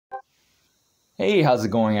Hey, how's it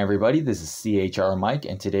going, everybody? This is CHR Mike,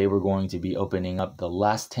 and today we're going to be opening up the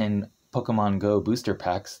last 10 Pokemon Go booster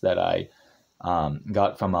packs that I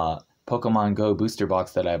got from a Pokemon Go booster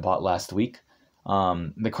box that I bought last week.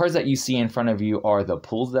 The cards that you see in front of you are the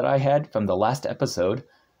pulls that I had from the last episode.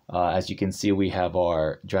 As you can see, we have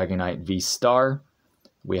our Dragonite V Star,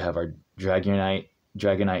 we have our Dragonite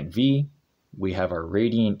V, we have our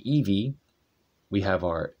Radiant Eevee, we have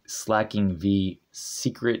our Slacking V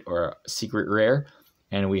Secret or Secret Rare,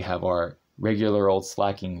 and we have our regular old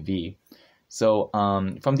Slacking V. So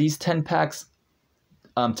from these 10 packs,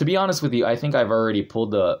 to be honest with you, I think I've already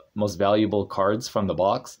pulled the most valuable cards from the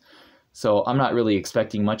box. So I'm not really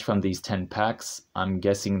expecting much from these 10 packs. I'm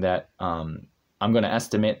guessing that I'm going to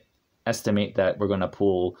estimate that we're going to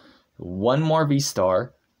pull one more V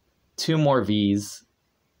Star, two more Vs,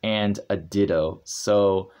 and a Ditto.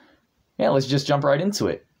 So yeah, let's just jump right into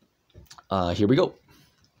it. Here we go.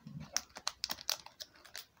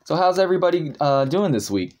 So how's everybody doing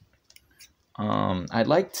this week? I'd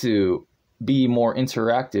like to be more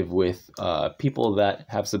interactive with people that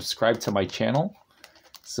have subscribed to my channel.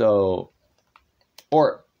 So,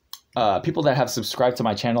 or people that have subscribed to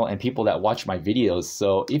my channel and people that watch my videos.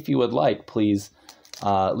 So if you would like, please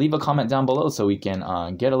leave a comment down below so we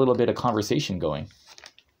can get a little bit of conversation going.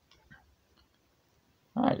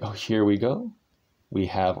 All right, here we go. We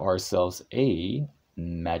have ourselves a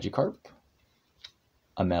Magikarp,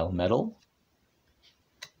 a Melmetal,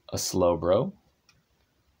 a Slowbro.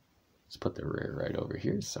 Let's put the rare right over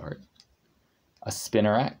here, sorry. A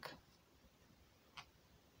Spinarak.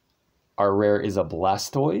 Our rare is a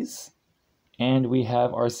Blastoise. And we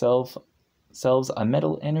have ourselves a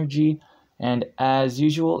Metal Energy. And as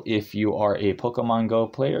usual, if you are a Pokemon Go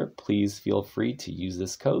player, please feel free to use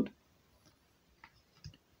this code.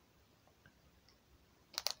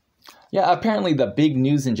 Yeah, apparently the big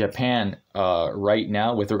news in Japan right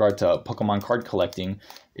now with regard to Pokemon card collecting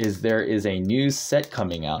is there is a new set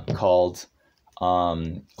coming out called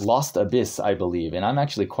Lost Abyss, I believe. And I'm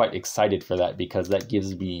actually quite excited for that because that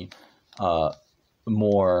gives me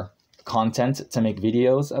more content to make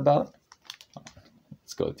videos about.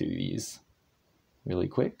 Let's go through these really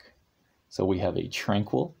quick. So we have a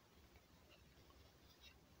Tranquil,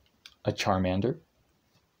 a Charmander,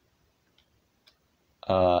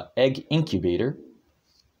 Egg Incubator. I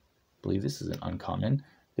believe this is an uncommon.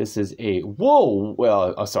 This is a whoa.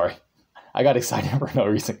 Well, oh, sorry, I got excited for no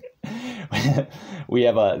reason. We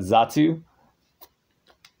have a Xatu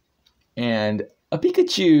and a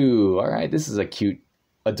Pikachu. All right, this is a cute,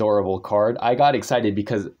 adorable card. I got excited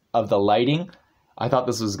because of the lighting. I thought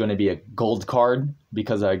this was going to be a gold card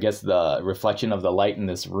because I guess the reflection of the light in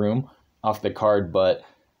this room off the card, but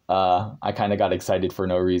I kind of got excited for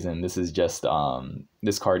no reason. This is just,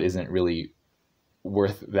 this card isn't really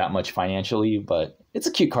worth that much financially, but it's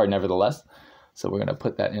a cute card nevertheless. So we're going to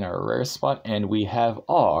put that in our rare spot. And we have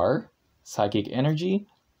our Psychic Energy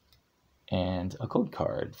and a code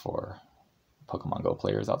card for Pokemon Go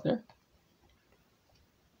players out there.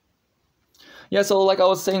 Yeah, so like I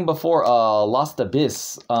was saying before, Lost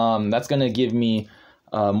Abyss, that's going to give me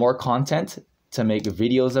more content to make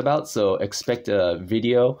videos about, so expect a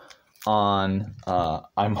video on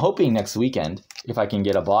I'm hoping next weekend if I can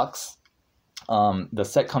get a box. The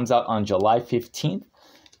set comes out on July 15th,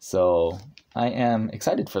 so I am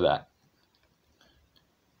excited for that.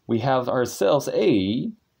 We have ourselves a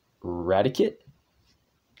Raticate,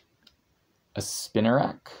 a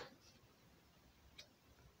Spinarak,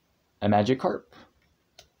 a Magikarp,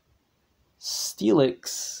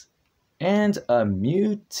 Steelix, and a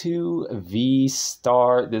Mewtwo V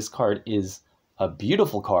Star. This card is a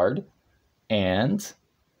beautiful card, and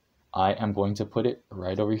I am going to put it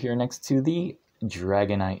right over here next to the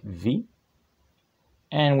Dragonite V.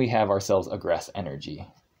 And we have ourselves a Grass Energy.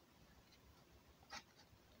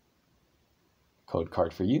 Code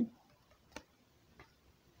card for you.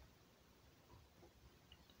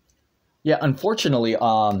 Yeah, unfortunately,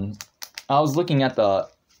 I was looking at the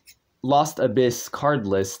Lost Abyss card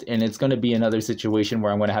list, and it's going to be another situation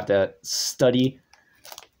where I'm going to have to study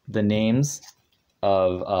the names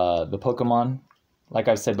of the Pokemon. Like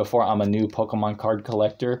I've said before, I'm a new Pokemon card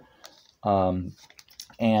collector,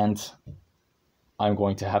 and I'm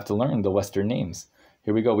going to have to learn the Western names.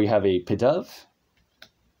 Here we go. We have a Pidove,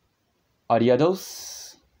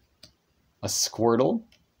 Ariados, a Squirtle,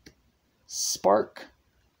 Spark,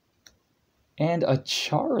 and a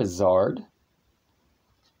Charizard.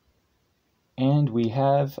 And we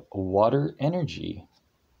have Water Energy.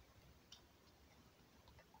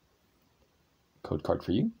 Code card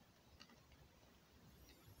for you.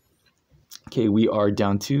 Okay, we are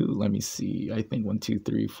down to, let me see, I think 1, 2,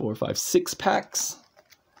 3, 4, 5, 6 packs.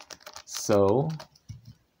 So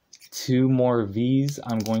 2 more V's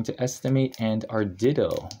I'm going to estimate, and our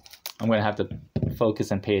Ditto. I'm going to have to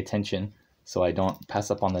focus and pay attention so I don't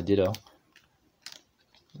pass up on the Ditto.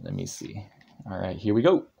 Let me see. All right, here we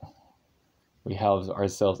go. We have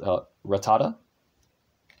ourselves a Rattata,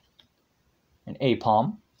 an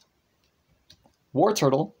Aipom,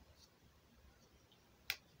 Wartortle,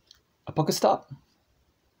 a Pokestop,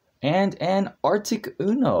 and an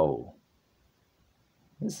Articuno.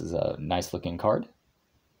 This is a nice looking card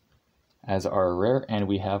as our rare, and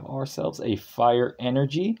we have ourselves a Fire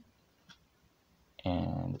Energy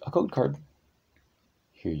and a code card.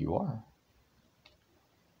 Here you are.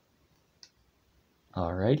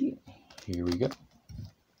 Alrighty, here we go.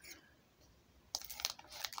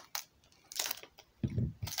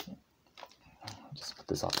 Just put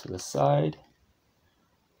this off to the side.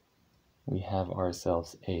 We have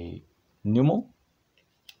ourselves a Numel,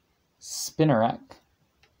 Spinarak,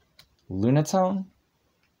 Lunatone,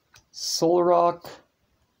 Solrock.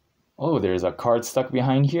 Oh, there's a card stuck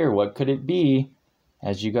behind here. What could it be?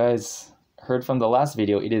 As you guys heard from the last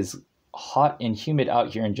video, it is hot and humid out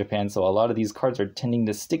here in Japan, so a lot of these cards are tending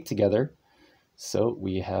to stick together. So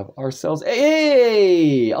we have ourselves,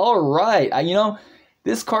 hey, all right. You know,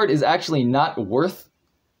 this card is actually not worth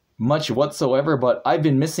much whatsoever, but I've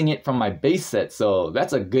been missing it from my base set, so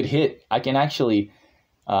that's a good hit. I can actually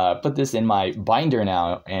put this in my binder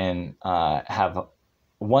now and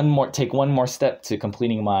take one more step to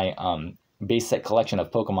completing my base set collection of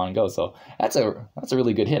Pokemon Go. So that's a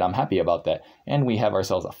really good hit. I'm happy about that. And we have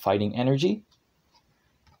ourselves a Fighting Energy.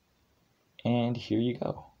 And here you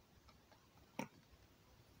go.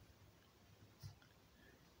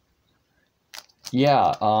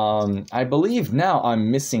 Yeah, I believe now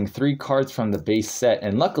I'm missing 3 cards from the base set,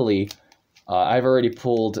 and luckily I've already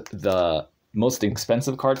pulled the most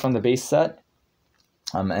expensive card from the base set,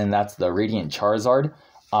 and that's the Radiant Charizard.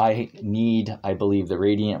 I need, I believe, the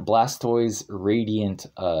Radiant Blastoise, Radiant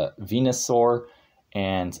Venusaur,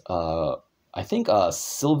 and I think a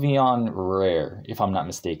Sylveon Rare, if I'm not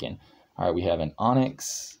mistaken. All right, we have an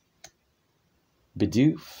Onix,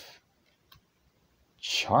 Bidoof,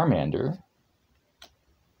 Charmander,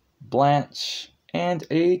 Blanche, and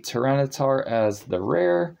a Tyranitar as the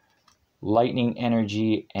rare, Lightning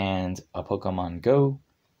Energy, and a Pokemon Go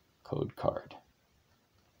code card.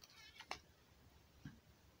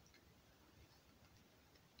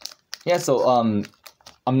 Yeah, so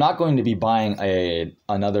I'm not going to be buying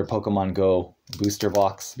another Pokemon Go booster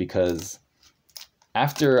box because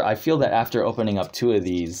I feel that after opening up 2 of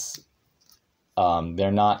these,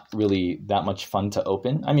 they're not really that much fun to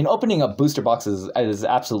open. I mean, opening up booster boxes is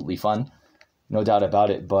absolutely fun, no doubt about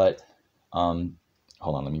it, but hold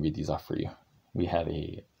on, let me read these off for you. We have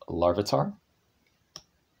a Larvitar,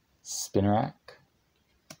 Spinarak,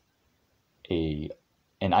 an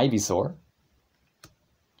Ivysaur,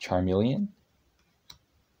 Charmeleon,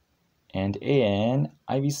 and an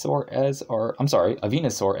Ivysaur as our, a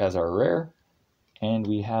Venusaur as our rare, and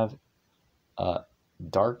we have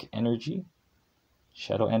Dark Energy,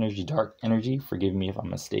 Shadow Energy, Dark Energy, forgive me if I'm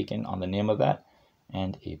mistaken on the name of that,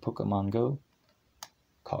 and a Pokemon Go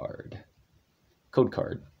code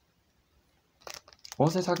card. What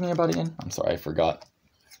was I talking about again? I'm sorry, I forgot.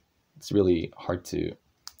 It's really hard to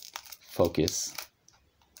focus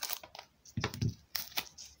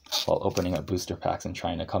while opening up booster packs and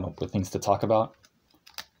trying to come up with things to talk about.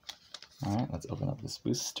 All right, let's open up this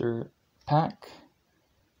booster pack.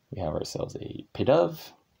 We have ourselves a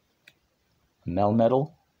Pidove, a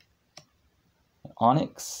Melmetal, an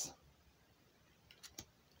Onix,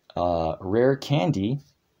 Rare Candy,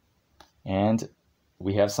 and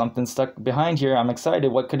we have something stuck behind here. I'm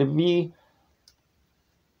excited. What could it be?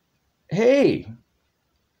 Hey,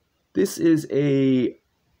 this is a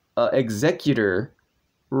Executor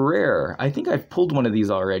rare. I think I've pulled one of these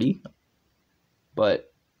already,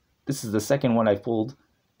 but this is the second one I've pulled,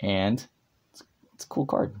 and it's a cool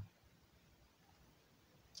card.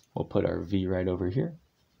 We'll put our V right over here.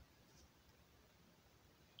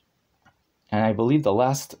 And I believe the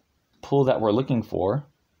last pull that we're looking for,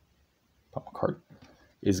 card,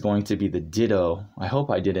 is going to be the Ditto. I hope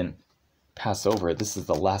I didn't pass over it. This is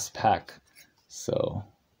the last pack, so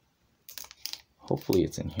hopefully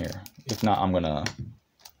it's in here. If not, I'm gonna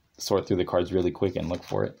sort through the cards really quick and look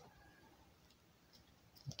for it.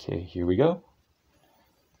 Okay, here we go.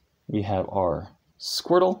 We have our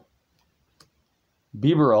Squirtle,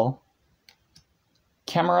 Bibarel,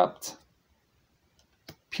 Camerupt,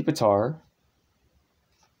 Pupitar.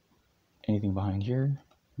 Anything behind here?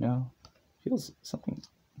 No? Feels something.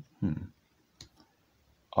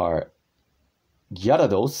 our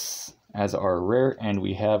Gyarados as our rare, and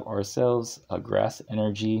we have ourselves a Grass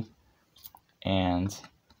Energy and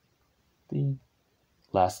the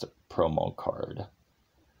last promo card.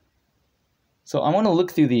 So I want to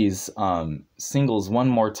look through these singles one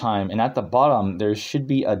more time, and at the bottom there should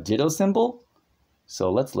be a Ditto symbol.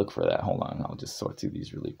 So let's look for that. Hold on, I'll just sort through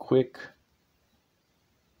these really quick.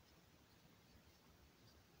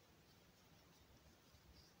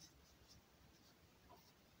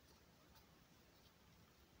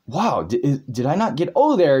 Wow, did I not get...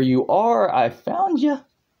 Oh, there you are. I found you.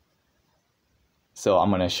 So I'm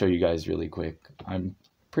going to show you guys really quick. I'm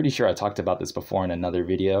pretty sure I talked about this before in another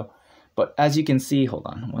video. But as you can see, hold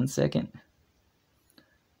on one second.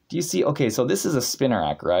 Do you see? Okay, so this is a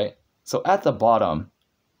Spinarak, right? So at the bottom,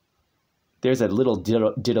 there's a little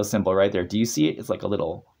ditto symbol right there. Do you see it? It's like a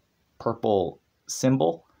little purple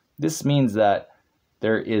symbol. This means that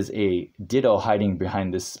there is a Ditto hiding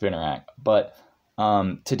behind this Spinarak. But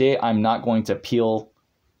today I'm not going to peel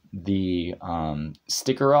the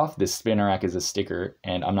sticker off. This Spinarak is a sticker,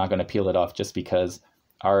 and I'm not going to peel it off just because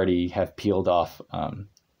I already have peeled off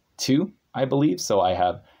 2, I believe. So I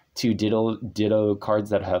have 2 Ditto cards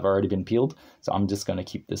that have already been peeled. So I'm just going to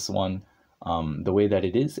keep this one the way that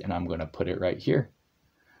it is, and I'm going to put it right here.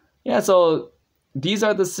 Yeah, so these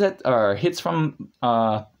are the hits from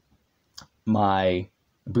my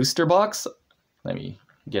booster box. Let me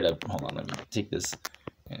hold on, let me take this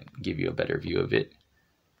and give you a better view of it.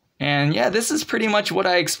 And yeah, this is pretty much what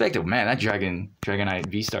I expected. Man, that Dragonite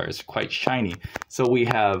V-Star is quite shiny. So we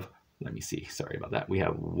have, let me see, sorry about that. We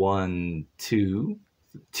have 2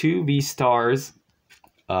 V-Stars,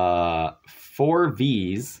 4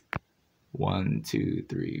 Vs, 1, 2,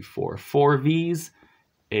 3, 4, 4 Vs,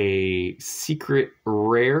 a secret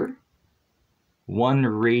rare, 1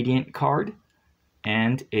 Radiant card,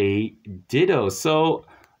 and a Ditto. So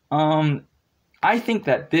I think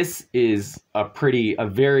that this is a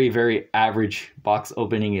very, very average box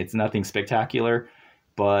opening. It's nothing spectacular,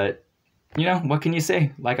 but you know, what can you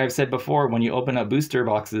say? Like I've said before, when you open up booster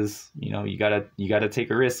boxes, you know, you gotta take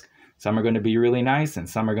a risk. Some are going to be really nice and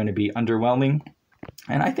some are going to be underwhelming.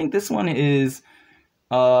 And I think this one is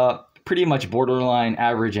pretty much borderline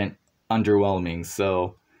average and underwhelming.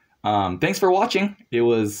 So thanks for watching. It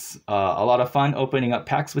was a lot of fun opening up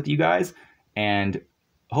packs with you guys, and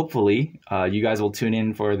hopefully you guys will tune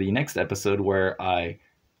in for the next episode where I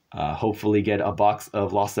hopefully get a box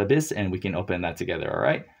of Lost Abyss and we can open that together. All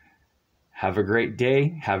right. Have a great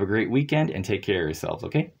day. Have a great weekend and take care of yourselves.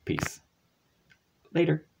 Okay. Peace.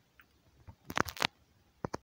 Later.